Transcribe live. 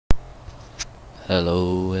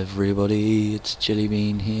Hello everybody, it's Chili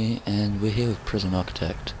Bean here, and we're here with Prison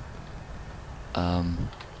Architect.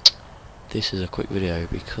 This is a quick video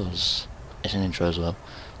because it's an intro as well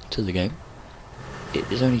to the game.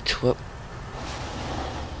 It is only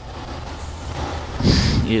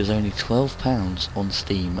 £12 on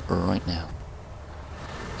Steam right now,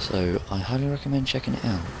 so I highly recommend checking it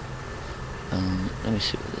out. Let me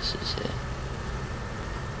see what this is here.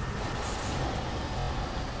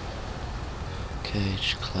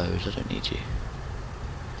 Cage closed, I don't need you.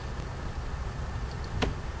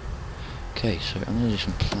 Okay, so I'm going to do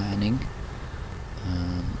some planning.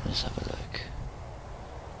 Let's have a look.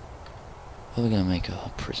 What are we going to make our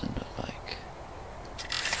prison look like? I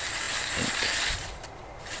think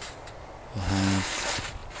we'll have...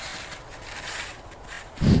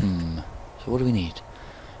 So what do we need?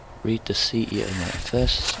 Read the CEO note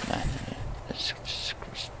first.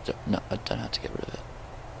 No, I don't have to get rid of it.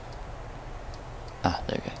 Ah,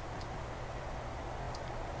 there we go.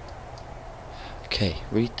 Okay,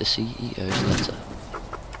 read the CEO's letter.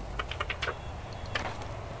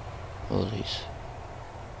 All these.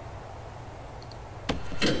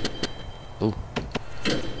 Oh.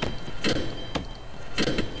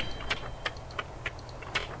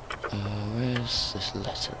 Where's this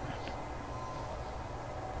letter?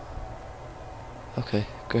 Okay,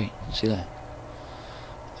 great. See you there.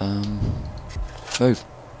 Move.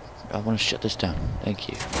 I want to shut this down. Thank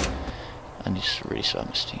you. I need to really start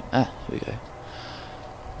my Steam. Ah, here we go.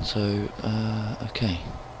 So, okay.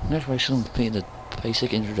 Congratulations on completing the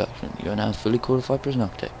basic introduction. You are now a fully qualified prison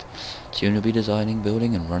architect. Soon you'll be designing,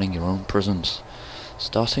 building, and running your own prisons,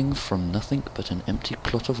 starting from nothing but an empty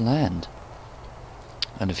plot of land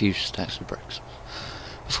and a few stacks of bricks.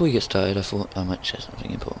 Before we get started, I thought I might share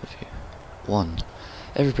something important with you. 1.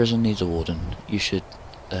 Every prison needs a warden. He should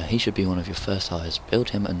be one of your first hires.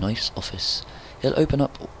 Build him a nice office. He'll open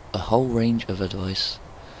up a whole range of advanced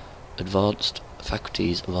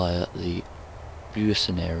faculties via the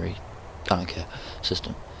bucenary, I don't care,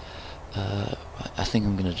 system. I think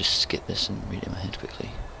I'm going to just skip this and read it in my head quickly.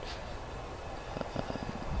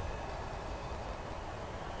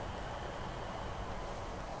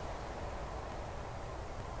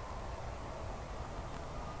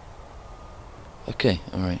 Okay,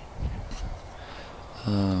 alright.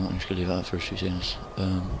 I'm just going to leave that for a few seconds.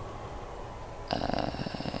 And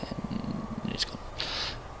it's gone.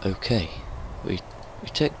 Okay, we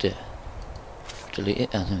ticked it. Delete it.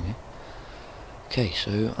 Ah, there we go. Okay,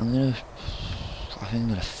 so I think I'm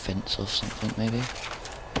gonna fence off something maybe.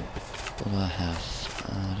 What do I have?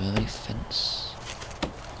 Do I have any fence?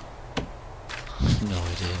 No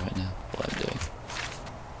idea right now what I'm doing.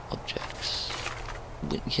 Objects.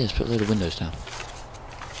 Yes, put a load of windows down.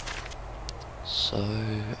 So,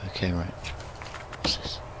 okay, right. What's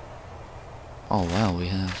this? Oh wow, we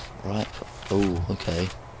have, right, oh, okay.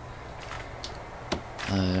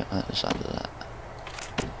 Let's add that.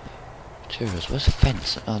 Materials, where's the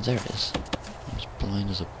fence? Oh, there it is. I'm as blind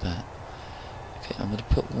as a bat. Okay, I'm gonna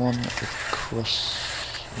put one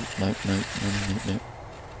across, no.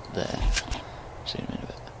 There. See you in a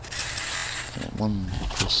bit. And then one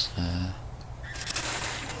across there.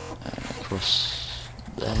 And across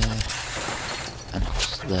there. And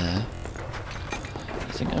across there.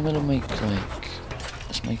 I think I'm gonna make like,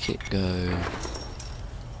 let's make it go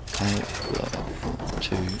out 1,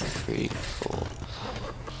 2, 3, 4,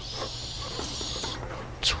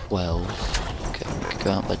 12. Okay, we could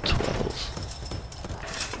go out by 12.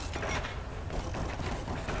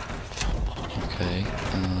 Okay,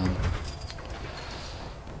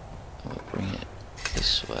 we'll bring it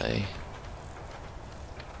this way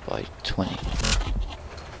by 20.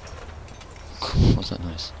 Was that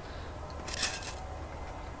nice?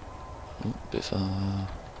 Ooh, bit far.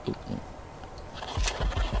 Ooh, no.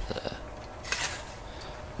 There.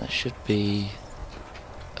 That should be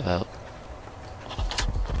about.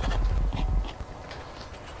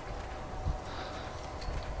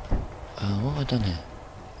 What have I done here?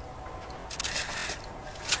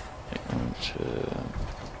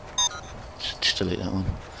 Just delete that one.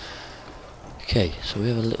 Okay, so we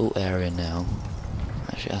have a little area now.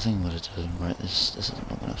 Actually, I think I'm going to do right. This isn't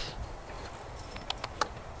long enough.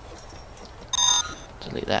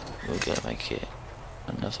 Delete that. We're going to make it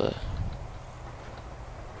another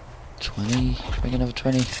 20. Make another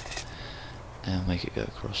 20. And make it go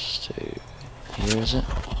across to here, is it?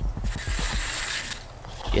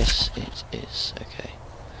 Yes, it is. Okay.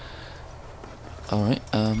 Alright,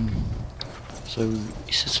 so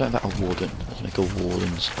you said something about a warden. Let's make a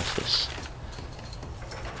warden's office.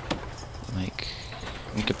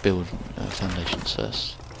 We could build foundations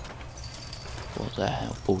first. What the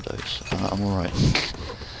hell? Bulldoze. I'm alright.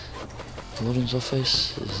 Warden's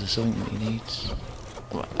office, is there something that he needs?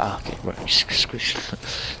 Right, okay, right,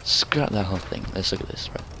 scrap that whole thing. Let's look at this,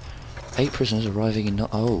 right. 8 prisoners arriving in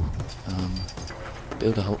build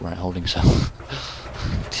a holding cell.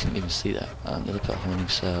 Didn't even see that. Gonna put a holding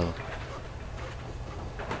cell.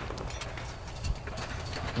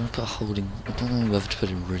 I'm gonna put a holding, I don't know whether to put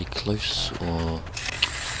it really close or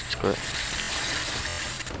screw it.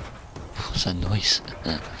 What's that noise?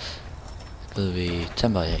 It's gonna be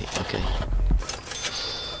 10 by 8, okay.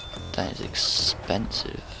 That is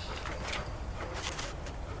expensive.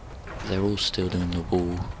 They're all still doing the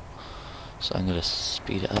wall, so I'm gonna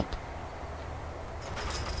speed it up.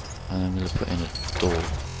 And I'm gonna put in a door.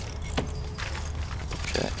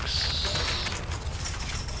 Objects.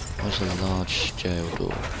 Where's a large jail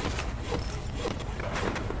door?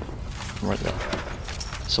 Right there.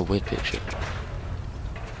 It's a weird picture.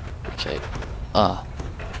 Rotate. Ah.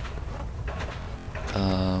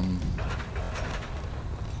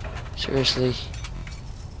 Seriously?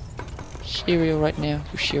 Cereal right now?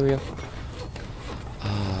 You cereal?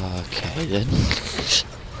 Okay then.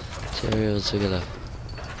 Cereal together.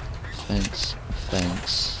 Fence,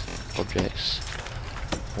 objects.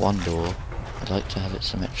 One door. I'd like to have it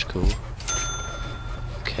symmetrical.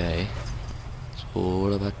 Okay. It's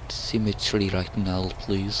all about symmetry right now,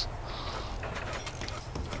 please.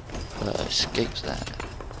 Escape that.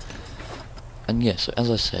 And yes, so as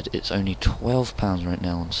I said, it's only £12 right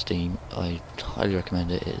now on Steam. I highly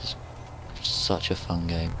recommend it. It is such a fun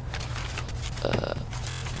game.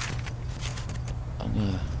 I'm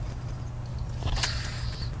gonna...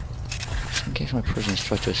 Just in case my prisoners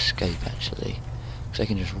try to escape, actually, because they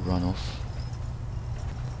can just run off.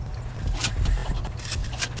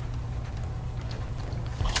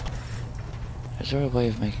 Is there a way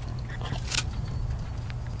of making...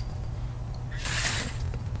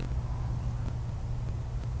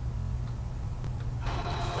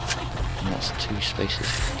 And that's 2 spaces.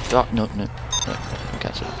 Oh, no,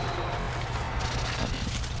 cancel it.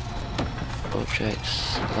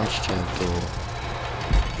 Objects, large jail door.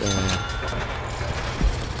 There.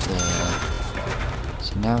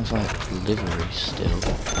 So now it's like livery still.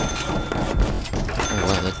 Oh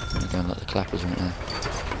wow, they're going like the clappers right now.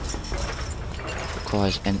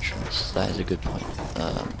 Requires entrance, that is a good point.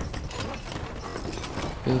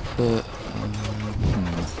 We'll put...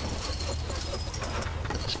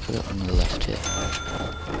 let's put it on the left here.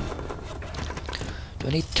 Do I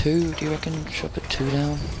need 2? Do you reckon? Should I put 2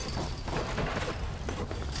 down?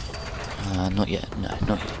 Not yet. No,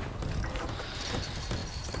 not yet.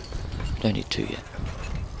 Don't need 2 yet.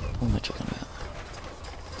 What am I talking about?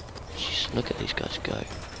 Jeez, look at these guys go.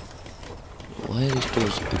 Why are these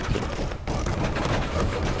doors open?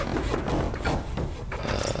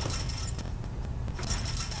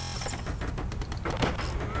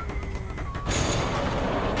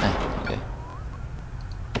 Okay.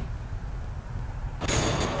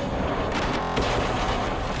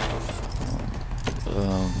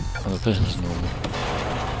 The prison's normal.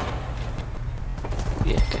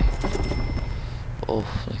 Yeah, okay. Oh,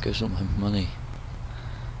 there goes all my money.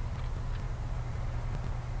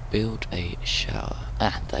 Build a shower.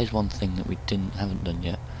 That is one thing that we haven't done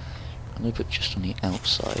yet. I'm gonna put just on the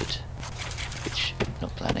outside, which I'm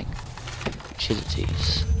not planning.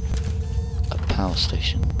 Utilities. A power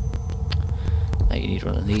station. Now you need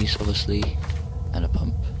one of these, obviously, and a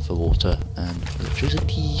pump for water and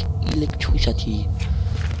electricity.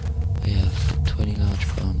 We have 20 large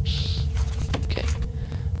pumps. Okay.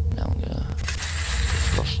 Now I'm gonna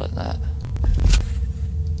cross like that.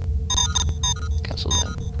 Cancel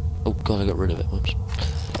them. Oh god, I got rid of it. Whoops.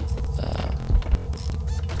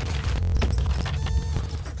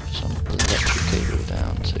 Some electric cable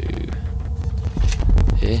down to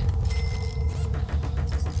here.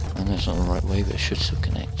 I know it's not the right way, but it should still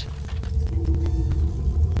connect.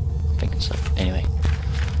 I'm thinking so. Anyway,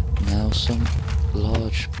 now some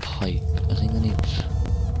large pipe. I think I need...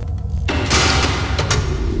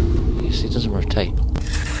 You see, it doesn't rotate.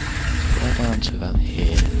 Go down to about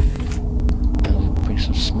here. And we'll bring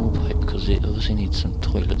some small pipe because it obviously needs some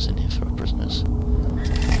toilets in here for our prisoners.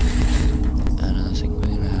 And I think we're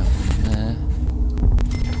going to have one there,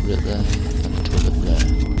 toilet there, and a toilet there.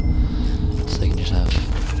 So they can just have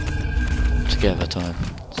together time.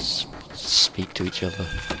 Speak to each other.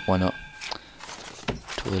 Why not?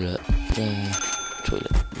 Toilet there.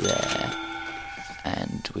 Toilet there,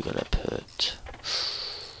 and we gotta put...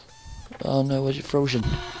 Oh no, where's it frozen?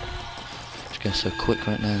 It's going so quick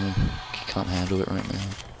right now, you can't handle it right now.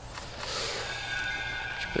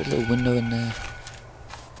 Just put a little window in there.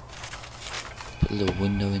 Put a little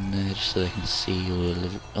window in there just so they can see all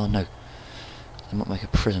the oh no. They might make a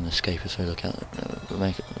prison escape if they look at it. No, we'll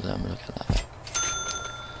make it, let them look at that.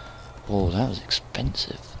 Oh, that was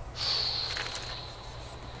expensive.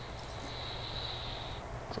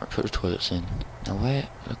 Right, put the toilets in. Now where,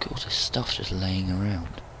 look at all this stuff just laying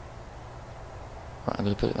around. Right, I'm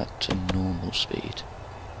going to put it back to normal speed.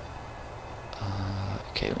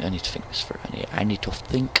 Okay, I need to think this through. I need to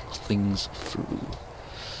think things through.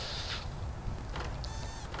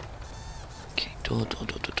 Okay,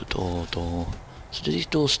 door. So do these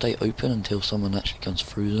doors stay open until someone actually comes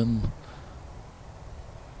through them?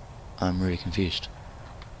 I'm really confused.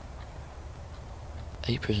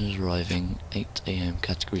 8 prisoners arriving, 8 AM,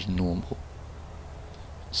 categories normal.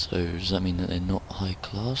 So does that mean that they're not high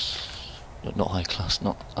class? Not high class,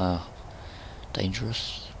 not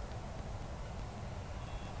dangerous?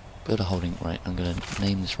 Build a holding, right, I'm going to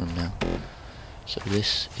name this room now. So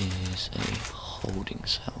this is a holding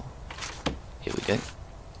cell. Here we go.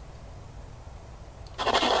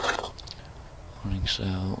 Holding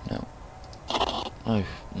cell, no. Oh,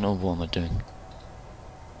 no, what am I doing?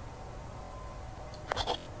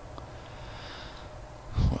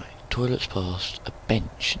 Right, toilets passed, a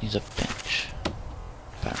bench, needs a bench.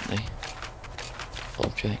 Apparently.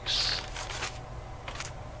 Objects.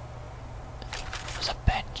 There's a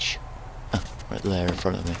bench. Oh, right there in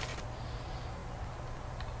front of me.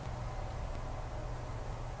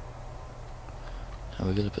 Now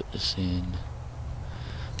we're going to put this in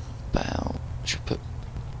about, should put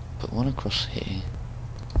one across here,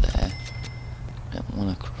 there, and one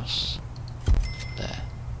across there.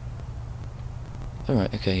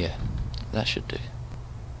 Alright, okay, yeah, that should do.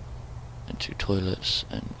 And 2 toilets,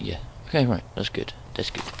 and yeah, okay, right, that's good,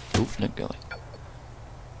 that's good. Oh, no, go away.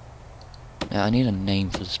 Now I need a name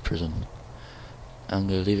for this prison. I'm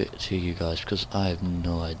going to leave it to you guys because I have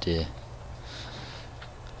no idea.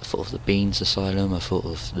 I thought of the Beans Asylum, I thought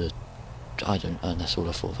of the, that's all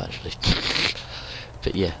I thought of actually.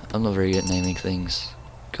 But yeah, I'm not very good at naming things.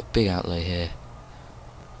 Got a big outlay here.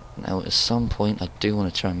 Now at some point I do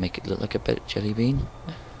want to try and make it look like a bit of jelly bean.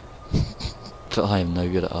 But I am no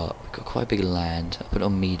good at art. Got quite a big land, I put it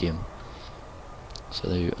on medium. So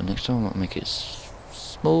next time I might make it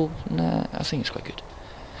small. Nah, I think it's quite good.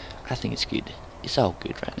 I think it's good. It's all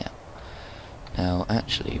good right now. Now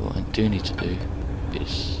actually what I do need to do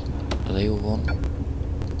is, are they all on?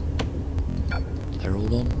 They're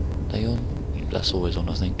all on? They on? That's always on,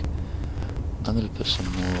 I think. I'm going to put some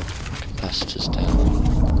more capacitors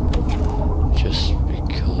down, just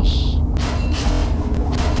because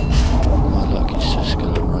my luck is just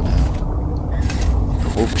going to run out.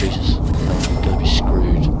 Oh Jesus, I'm going to be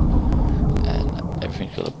screwed, and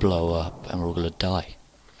everything's going to blow up, and we're all going to die,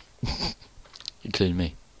 including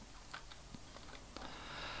me.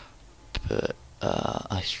 But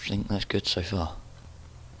I think that's good so far.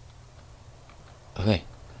 Okay.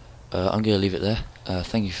 I'm going to leave it there.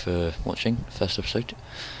 Thank you for watching the first episode.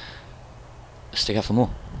 Stick out for more.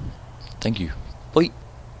 Thank you. Bye.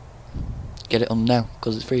 Get it on now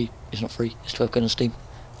because it's free. It's not free. It's £12 on Steam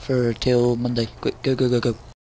for till Monday. Quick, go.